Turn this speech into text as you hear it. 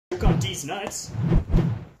Took on D's nuts.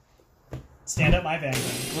 Stand up my Vanguard.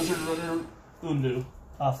 Lizard Runner Undu.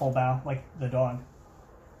 Full bow, like the dog.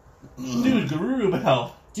 Dude, Garuru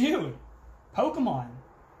Bow. Dude, Pokemon.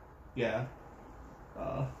 Yeah.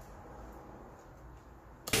 Draw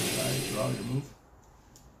your move.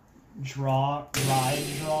 Draw, ride,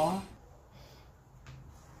 draw.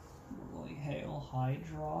 Lily Hail, high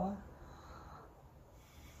draw.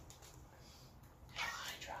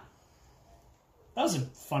 Hydra. That was a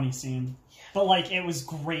funny scene. Yeah. But, like, it was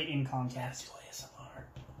great in context. Yeah, ASMR.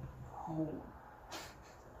 Oh.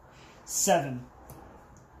 7.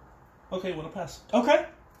 Okay, what a pass. Okay.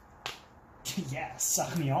 Yeah,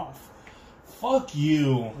 suck me off. Fuck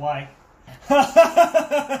you. Why?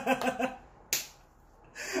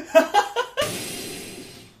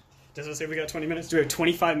 Does it say we got 20 minutes? Do we have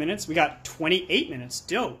 25 minutes? We got 28 minutes.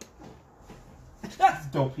 Dope. That's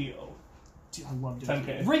dope-yo. Dude, I love dope.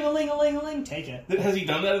 10K. Ring-a-ling-a-ling-a-ling. Take it. Has he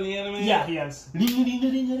done that in the anime? Yeah, he has.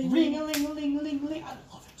 Ring-a-ling-a-ling-a-ling. Ring-a-ling-a-ling-a-ling-a-ling. I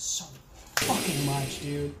love him so fucking much,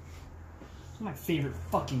 dude. He's one of my favorite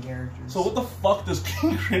fucking characters. So what the fuck does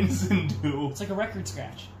King Crimson do? It's like a record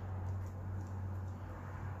scratch.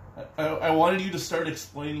 I wanted you to start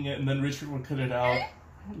explaining it, and then Richard would cut it out.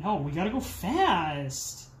 No, we gotta go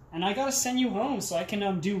fast. And I gotta send you home so I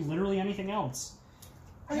can do literally anything else.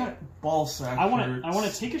 I got ballsack. I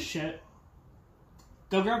wanna take a shit.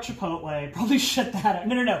 Go grab Chipotle. Probably shut that out.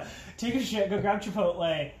 No. Take a shit, go grab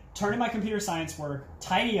Chipotle, turn in my computer science work,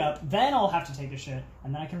 tidy up, then I'll have to take a shit,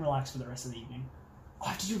 and then I can relax for the rest of the evening. Oh, I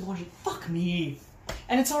have to do laundry. Fuck me.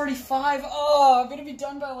 And it's already 5. Oh, I'm gonna be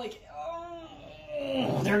done by like...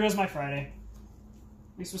 Oh, there goes my Friday.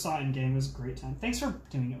 At least we saw it in game. It was a great time. Thanks for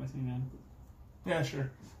doing it with me, man. Yeah,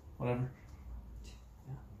 sure. Whatever.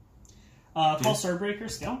 Yeah. Call Swordbreaker,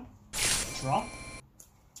 skill. Draw.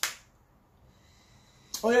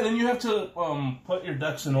 Oh yeah, then you have to put your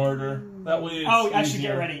decks in order. That way it's I should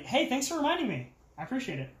easier. get ready. Hey, thanks for reminding me. I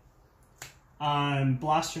appreciate it.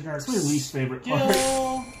 Blaster Darts. That's my least favorite part.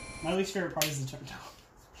 My least favorite part is the turn.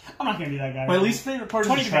 I'm not gonna be that guy. My least favorite part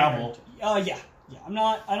is the travel. Yeah. I'm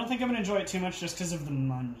not. I don't think I'm gonna enjoy it too much just because of the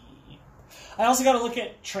money. I also got to look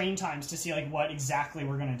at train times to see like what exactly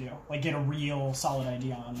we're gonna do. Like get a real solid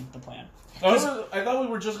idea on the plan. I thought we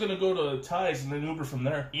were just gonna go to Ty's and then Uber from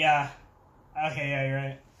there. Yeah. Okay. Yeah, you're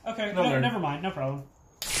right. Okay. No, never mind. No problem.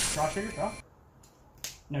 Draw trigger. Draw.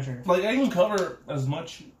 No trigger. Like I can cover as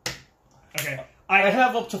much. Okay. I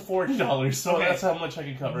have up to $40, so okay. That's how much I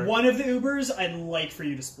can cover. One of the Ubers, I'd like for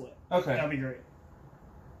you to split. Okay. That'd be great.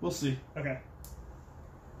 We'll see. Okay.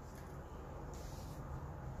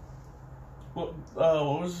 What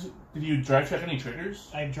was... Did you drive check any triggers?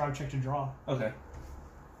 I drive check to draw. Okay.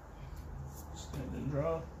 Stand and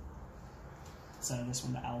draw. Send this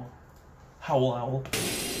one to Owl. Owl.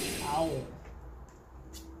 Owl.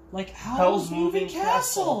 Like Howl's Moving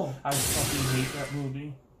Castle. I fucking hate that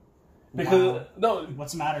movie. Because no,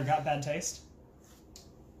 what's the matter? Got bad taste?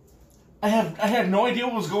 I had no idea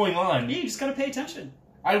what was going on. Yeah, you just gotta pay attention.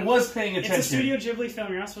 I was paying attention. It's a Studio Ghibli film.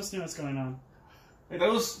 You're not supposed to know what's going on. Hey,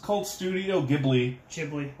 that was called Studio Ghibli.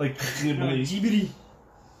 Ghibli. Like Ghibli. No, Ghibli.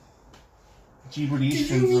 Ghibli. Did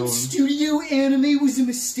you mean Studio Anime was a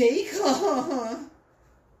mistake?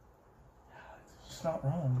 It's not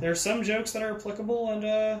wrong. There are some jokes that are applicable, and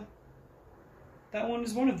that one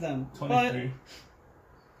is one of them. 23. But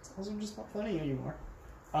it's also just not funny anymore.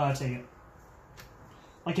 Take it.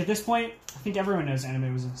 Like, at this point, I think everyone knows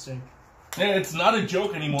anime was a mistake. Yeah, it's not a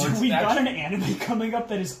joke anymore. Dude, we've got an anime coming up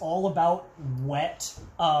that is all about wet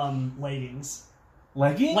leggings.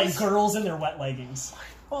 Leggings? Like, girls in their wet leggings.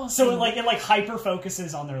 So it hyper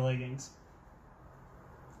focuses on their leggings.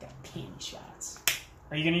 Got pin shots.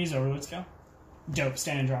 Are you gonna use Overload skill? Dope,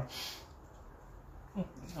 stand and drop. I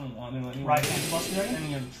don't want to anyway. Right hand Buster Dragon?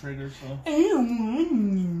 Any other trigger, so.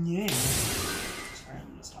 Yeah. Sorry, I'm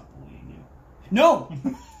gonna stop bullying you. No!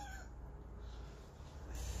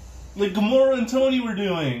 Like Gamora and Tony were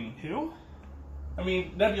doing. Who? I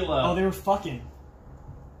mean, Nebula. Oh, they were fucking.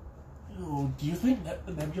 Ooh, do you think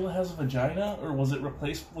Nebula has a vagina, or was it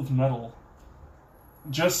replaced with metal?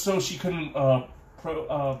 Just so she couldn't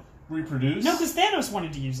reproduce? No, because Thanos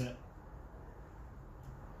wanted to use it.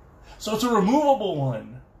 So it's a removable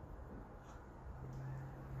one.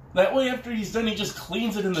 That way, after he's done, he just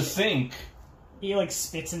cleans it in the sink. He, like,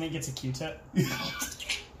 spits and then gets a Q-tip. Good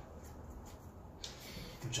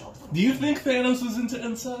job. Do you think Thanos is into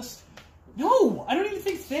incest? No! I don't even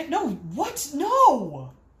think No! What?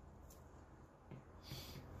 No!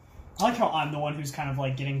 I like how I'm the one who's kind of,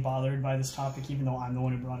 like, getting bothered by this topic, even though I'm the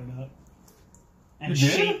one who brought it up. And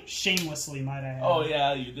shamelessly, might I add. Oh,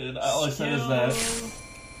 yeah, you did. All I said is that.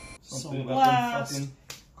 So Something about last them fucking...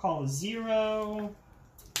 Call a 0.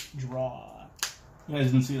 Draw. You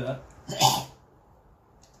guys didn't see that?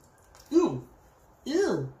 Ooh.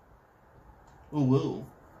 Ew. Oh, whoa.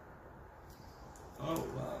 Oh,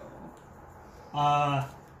 wow.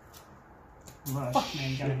 Fuck,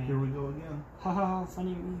 man, got Here we go again. Haha,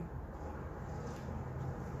 funny me.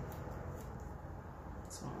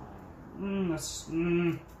 That's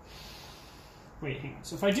fine. Wait, hang on.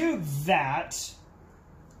 So if I do that,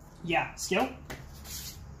 yeah, skill.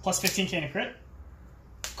 Plus 15k in a crit.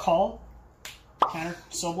 Call. Counter,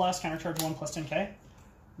 Soul Blast, counter charge 1 plus 10k.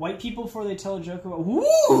 White people before they tell a joke about.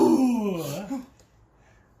 Woo!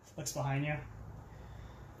 Looks behind you.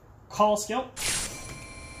 Call skill.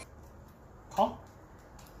 Call.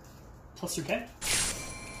 Plus 2k.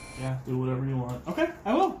 Yeah, do whatever you want. Okay,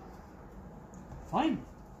 I will. Fine.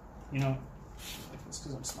 You know, it's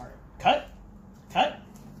because I'm smart. Cut. Cut.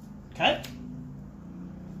 Cut.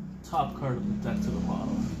 Top card of the deck to the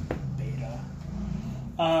bottom. Beta.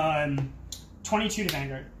 22 to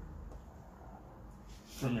Vanguard.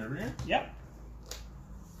 From your rear? Yep.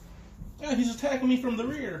 Yeah, he's attacking me from the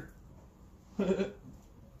rear. What's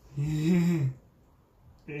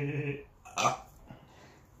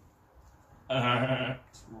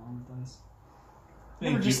wrong with us?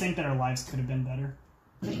 Never just think that our lives could have been better.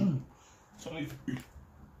 23.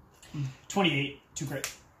 28 to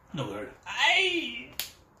crit. No good. Aye!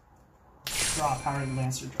 Draw, Power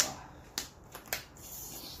Lancer, draw.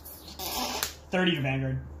 30 to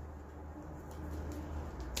Vanguard.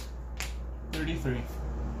 33.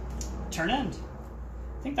 Turn end.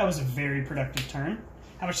 I think that was a very productive turn.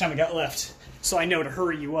 How much time we got left? So I know to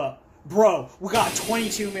hurry you up. Bro, we got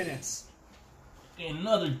 22 minutes.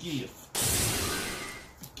 Another gift.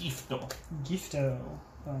 Gifto. Gifto.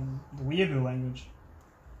 The weeaboo language.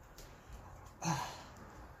 Oh,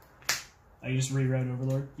 you just rewrote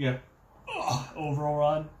Overlord? Yeah. Ugh, Overall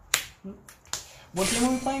Rod. What game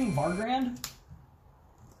are we playing? Vanguard?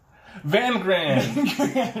 Vanguard.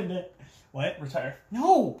 Vanguard. What? Retire.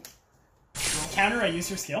 No! Counter, I use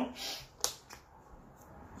your skill.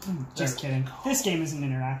 Just kidding. This game isn't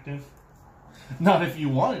interactive. Not if you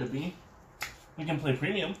want it to be. We can play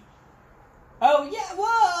premium. Oh, yeah,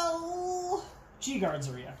 well... G-Guards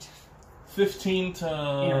are reactive. 15 to...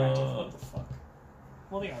 Interactive, what the fuck?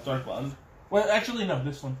 Well, they are. Dark Bond. Well, actually, no,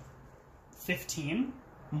 this one. 15?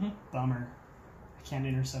 Mm-hmm. Bummer. I can't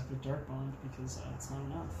intercept with Dark Bond because it's not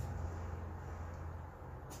enough.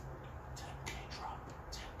 10k drop.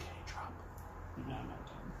 10k drop. No, I'm not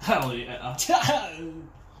Hell yeah. done.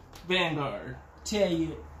 Vanguard. Tell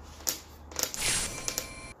you.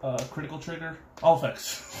 Critical trigger. All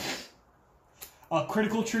effects.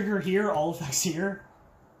 Critical trigger here, all effects here.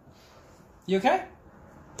 You okay?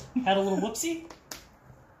 Had a little whoopsie?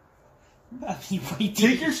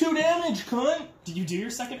 Take your 2 damage, cunt! Did you do your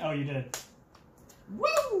second? Oh, you did.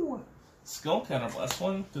 Woo! Skill, counter blast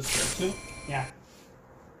 1, discard 2. Yeah.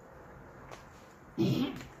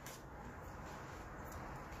 You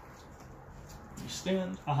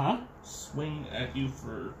stand. Uh-huh. Swing at you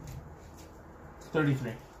for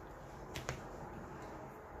 33.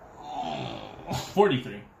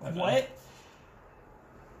 43. What?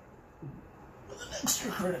 With an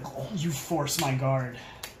extra critical. You force my guard.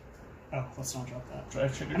 Oh, let's not drop that.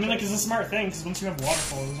 Drive trigger. I mean, like, it's a smart thing, because once you have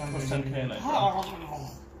Waterfall, those aren't Plus going to 10k and I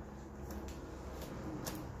Oh.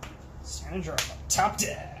 Stand and drop. Top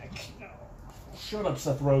deck. No. Shut up,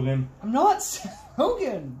 Seth Rogen. I'm not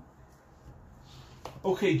Hogan.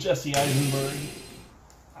 Okay, Jesse Eisenberg.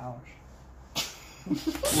 Ouch.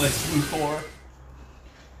 Lex Luthor.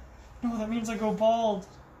 No, that means I go bald.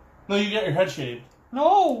 No, you get your head shaved.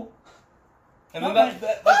 No! And then Not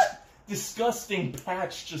that disgusting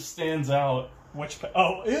patch just stands out. Which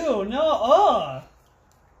oh, ew, no,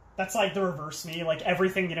 That's like the reverse me, like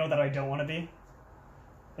everything, you know, that I don't want to be.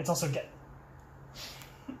 It's also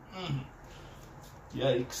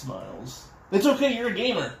Yikes, Miles. It's okay, you're a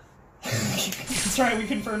gamer. That's right, we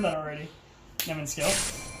confirmed that already. Nemen skill.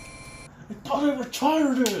 I thought I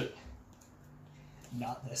retired it.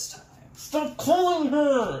 Not this time. Stop calling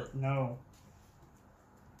her. No.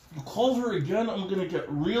 You call her again, I'm gonna get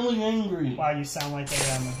really angry. Wow, you sound like a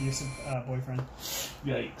abusive boyfriend.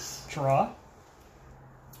 Yikes. Draw.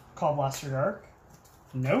 Call Blaster Dark.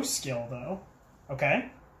 No skill, though.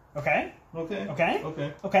 Okay. Okay. Okay. Okay.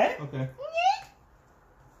 Okay. Okay. Okay.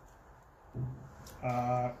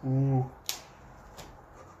 Ooh.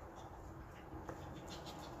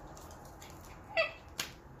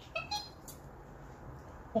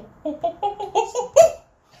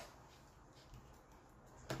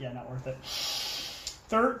 Yeah, not worth it.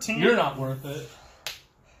 13. You're not worth it.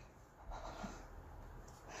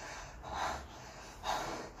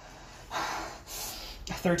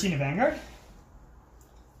 13 to Vanguard?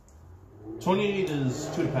 28 is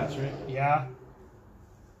 2 to pass, right? Yeah.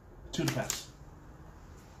 2 to pass.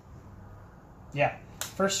 Yeah.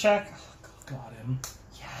 First check. Got him.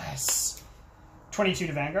 Yes. 22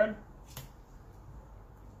 to Vanguard?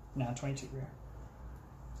 No, 22 rear.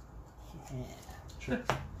 Yeah. Sure.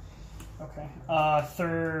 Okay.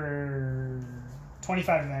 Third.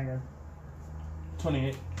 25 to Vanguard.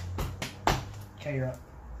 28. Okay, you're up.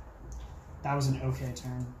 That was an okay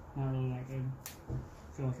turn. Not really that good.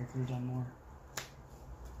 I feel like I could have done more.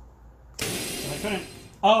 But I couldn't.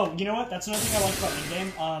 Oh, you know what? That's another thing I like about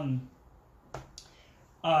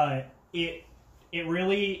in-game. It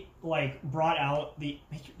really, like, brought out the...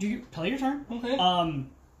 Do you play your turn? Okay.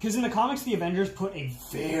 Because in the comics, the Avengers put a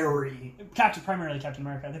very... primarily Captain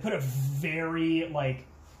America. They put a very, like...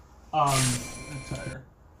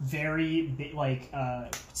 very big, like,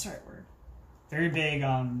 what's the right word? Very big,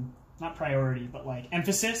 not priority, but, like,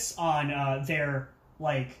 emphasis on their,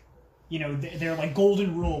 like, you know, their, like,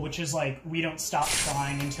 golden rule, which is, like, we don't stop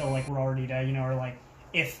trying until, like, we're already dead, you know, or, like,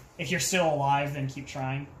 if you're still alive, then keep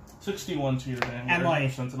trying. 61 to your Vanguard. And,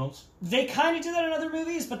 like, Sentinels. They kind of did that in other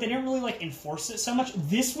movies, but they didn't really, like, enforce it so much.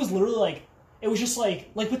 This was literally, like, it was just, like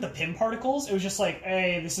with the Pym particles, it was just, like,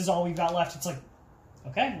 hey, this is all we've got left. It's like,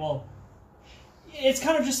 okay, well... It's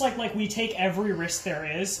kind of just like we take every risk there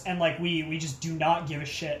is, and like we just do not give a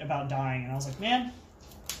shit about dying. And I was like, man,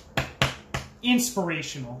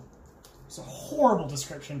 inspirational. It's a horrible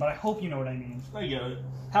description, but I hope you know what I mean. I get it.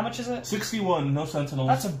 How much is it? 61, no Sentinels.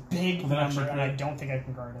 That's a big With an number, extra and I crit. don't think I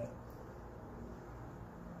can guard it.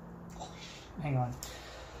 Hang on.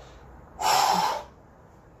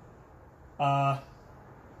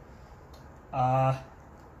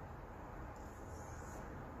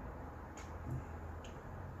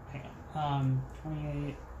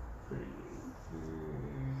 28,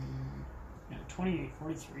 28,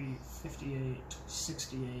 43, 58,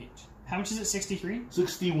 68. How much is it? 63?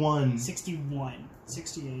 61. 61,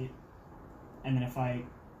 68. And then if I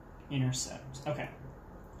intercept. Okay.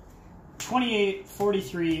 28,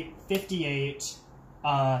 43, 58,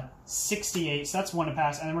 68. So that's 1 to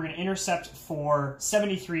pass. And then we're going to intercept for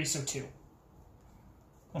 73, so 2.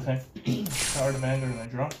 Okay. Power to Vanguard, and I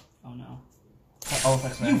draw. Oh no. All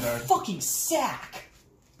effects You Vanguard. fucking sack!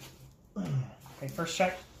 Okay, first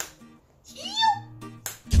check.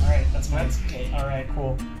 Alright, that's mine. Alright,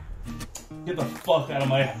 cool. Get the fuck out of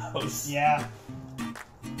my house. Yeah.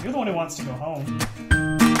 You're the one who wants to go home.